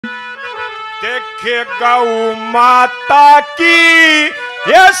देखे गौ माता की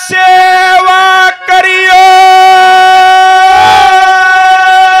ये सेवा करियो,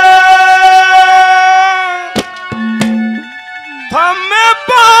 हमें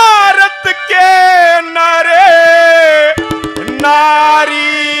भारत के नरे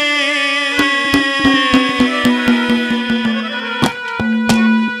नारी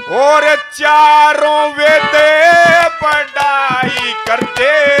और चारों वेद पढ़ाई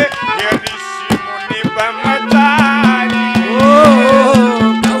करते ये ऋषि मुनि ब्रह्मचारी।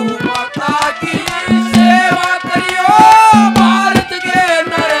 गौ माता की सेवा करियो, भारत के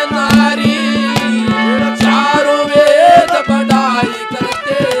नर नारी चारों वेद पढ़ाई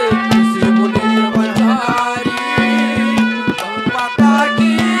करते ऋषि मुनि ब्रह्मचारी। गौ माता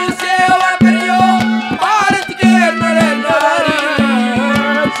की सेवा करियो, भारत के नर नारी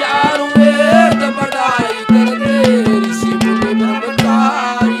चारों वेद पढ़ाई करते ऋषि मुनि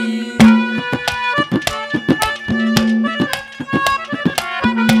ब्रह्मचारी।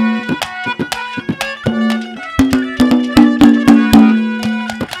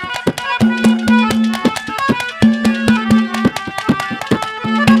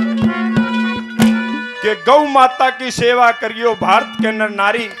 कि गौ माता की सेवा करियो, भारत के नर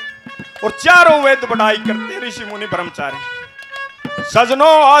नारी और चारों वेद पढ़ाई करते ऋषि मुनि ब्रह्मचारी।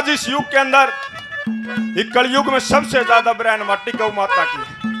 सजनों, आज इस युग के अंदर, इस कलयुग में सबसे ज्यादा बहन माटी गौ माता की है।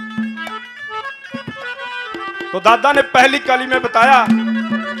 तो दादा ने पहली कली में बताया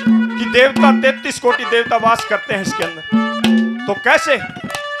कि देवता 33 कोटि देवता वास करते हैं इसके अंदर। तो कैसे,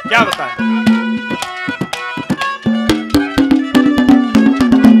 क्या बताया?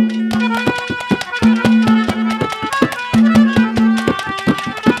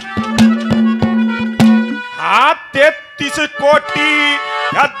 हाँ, 33 कोटि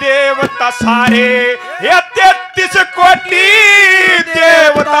या देवता सारे, या 33 कोटि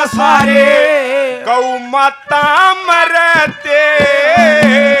देवता सारे गौ माता मरते।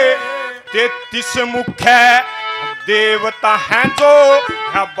 33 मुख्य देवता हैं जो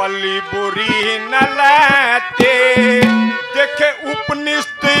है बलि बुरी न लेते। देखे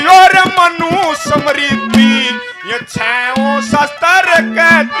उपनिषद और मनु स्मृति ये छयों शस्त्र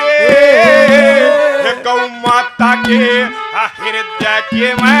कहते। ये गौ माता के हृदय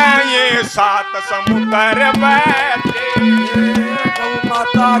के में ये 7 समुद्र बहते। गौ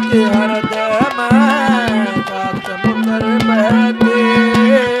माता के हृदय में 7 समुद्र बहते।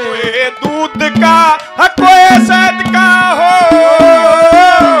 कोई दूध का कोई शहद का हो,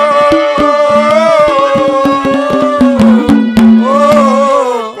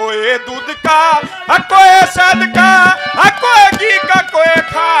 कोई दूध का कोई शहद का कोई घी का कोई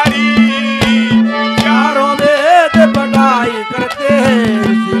खारी। चारों वेद पढ़ाई करते हैं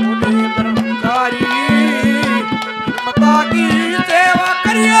ऋषि मुनि ब्रह्मचारी। माता की सेवा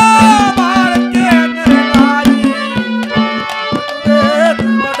करियो, भारत के नर नारी वेद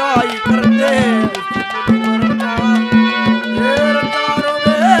पढ़ाई करते हैं ऋषि मुनि ब्रह्मचारी। चारों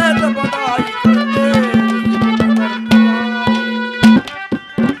वेद पढ़ाई करते हैं ऋषि मुनि ब्रह्मचारी।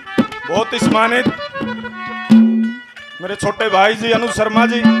 बहुत ही सम्मानित मेरे छोटे भाई जी अनुज शर्मा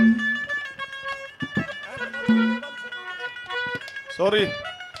जी, सॉरी,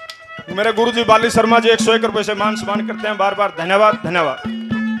 मेरे गुरु जी बाली शर्मा जी 101 रुपए से मान सम्मान करते हैं। बार बार धन्यवाद, धन्यवाद।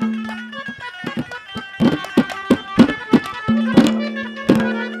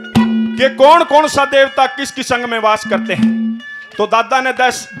 कि कौन कौन सा देवता किस किस संग में वास करते हैं। तो दादा ने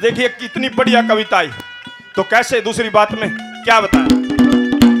 10 देखिए कितनी बढ़िया कविता आई। तो कैसे, दूसरी बात में क्या बताया?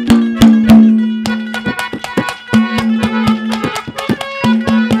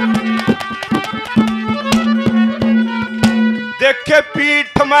 देखे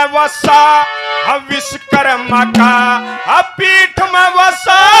पीठ में वसा विश्वकर्मा का, पीठ में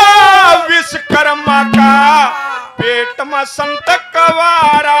वसा विश्वकर्मा का, पेट में संत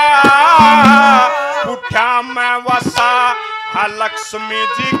कवारा, पुठ्या में वसा लक्ष्मी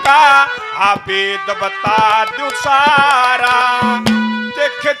जी का, वेद बता दो सारा।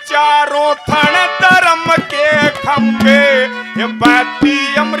 देख चारों थन धर्म के खंबे, ये बैठी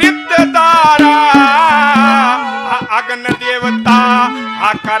अमृत धारा, अग्न देवता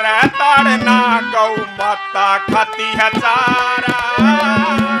कर ताड़ना, गौ माता खाती है चारा।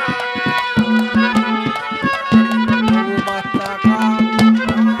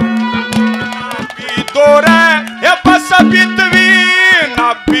 भी दोरे ये बस पृथ्वी, ना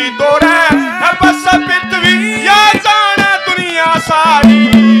भी दोरे ये बस पृथ्वी, ये जाने दुनिया सारी।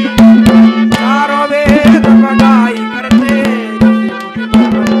 चारों वेद पढ़ाई करते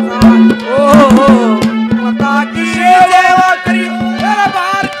माता की सेवा करियो,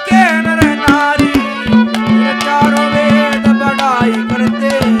 भारत के नर नारी चारों वेद पढ़ाई करते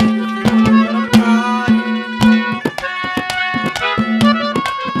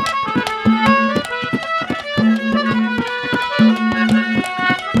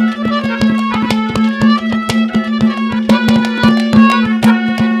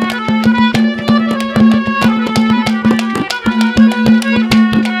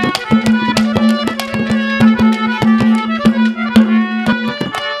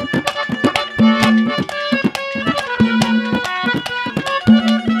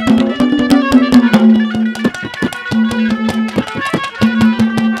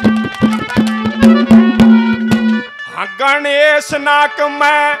गणेश नाक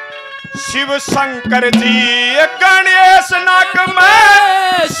में शिव शंकर जी, गणेश नाक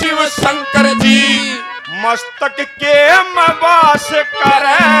में शिव शंकर जी, मस्तक के में वास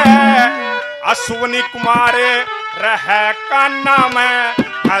करे, अश्वनी कुमारे रह कान्ना में,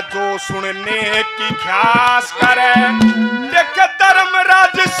 जो सुनने की ख्यास करे। देख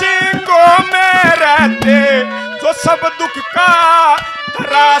धर्मराज सिंहों में रहते, जो सब दुख का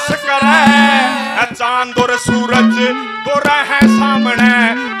त्रास करे, चांद और सूरज तो रहे सामने,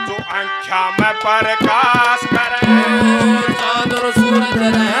 जो आँखा में प्रकाश करे। चांद और सूरज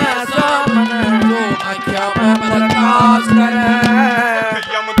रहे सामने, जो आँखा में प्रकाश करे।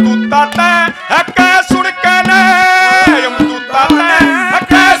 यमदूता है कह सुन के ने, यमदूता है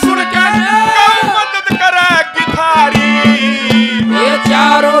कह सुन के गौ मदद करेगी थारी। ये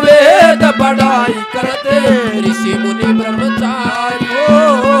चारों वेद बढ़ाई करते ऋषि मुनि ब्रह्मचारी,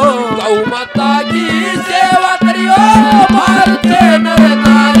 गौ माता की सेवा करियो भारत के नर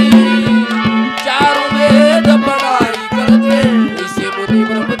नारी। चारों वेद बढ़ाई करते ऋषि मुनि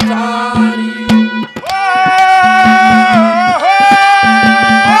ब्रह्मचारी।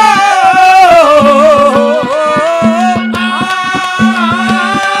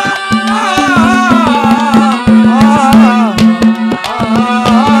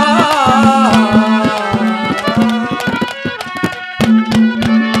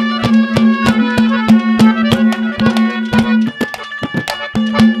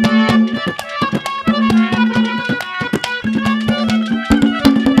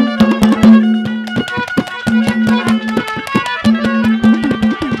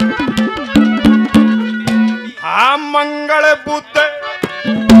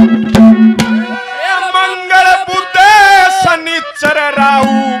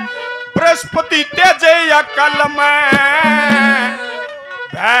 बृहस्पति तेजय कल में,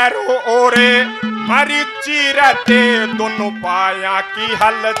 भैरो ओरे मरीची रहते, दोनों पाया की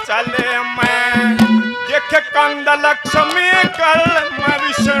हलचल में। देख कंद लक्ष्मी कल में,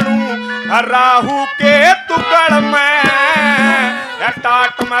 विष्णु राहु के तुगड़ में,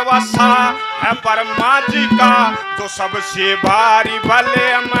 टाट में वसा है ब्रह्मा जी का, जो सबसे भारी भले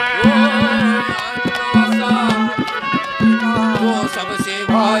में। सबसे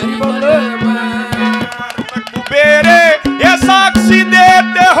भारी भले में कुबेरे ये साक्षी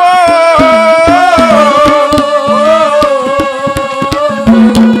देते हो,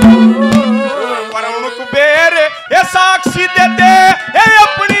 वरुण कुबेरे ये साक्षी देते ये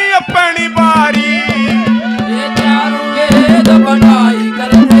अपनी अपनी बारी। ये चारों वेद बढ़ाई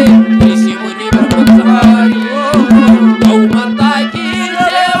करते ऋषि मुनि ब्रह्मचारी, गौ माता की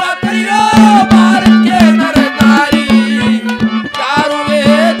सेवा करियो भारत के नर नारी।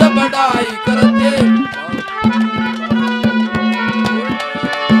 बढ़ाई करते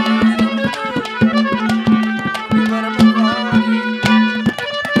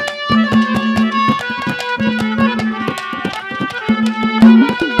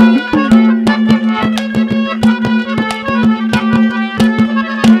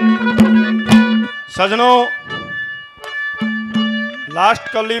सजनों, लास्ट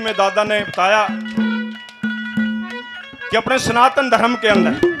कली में दादा ने बताया कि अपने सनातन धर्म के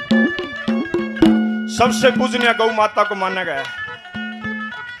अंदर सबसे पूजनीय गौ माता को माना गया है,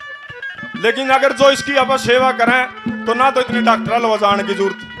 लेकिन अगर जो इसकी अब सेवा करें तो ना तो इतनी डॉक्टर लवाजान की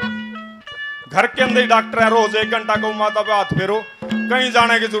जरूरत, घर के अंदर ही डॉक्टर है, रोज 1 घंटा गौ माता पे हाथ फेरो, कहीं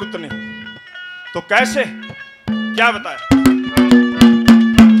जाने की जरूरत नहीं। तो कैसे, क्या बताए?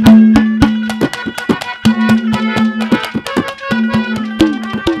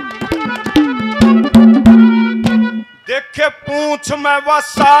 देखे पूंछ में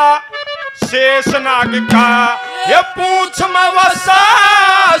वसा शेषनाग का, ये पूंछ में वसा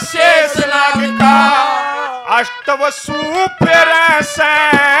शेषनाग का, अष्टवसु फिर से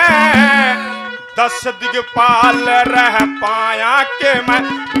 10 दिग्पाल रह पाया के मैं,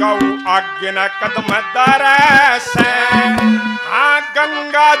 गौ आज्ञा न कदम दरस। हाँ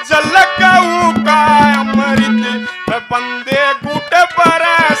गंगा जल गऊ का अमृत बंदे गुट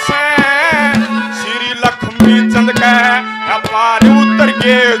बरस, श्री लक्ष्मी चंद का अपार उतर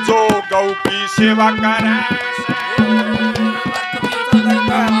के जो गौ की सेवा करे।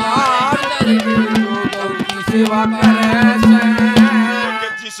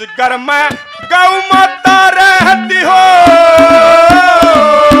 जिस घर में गौ माता रहती हो,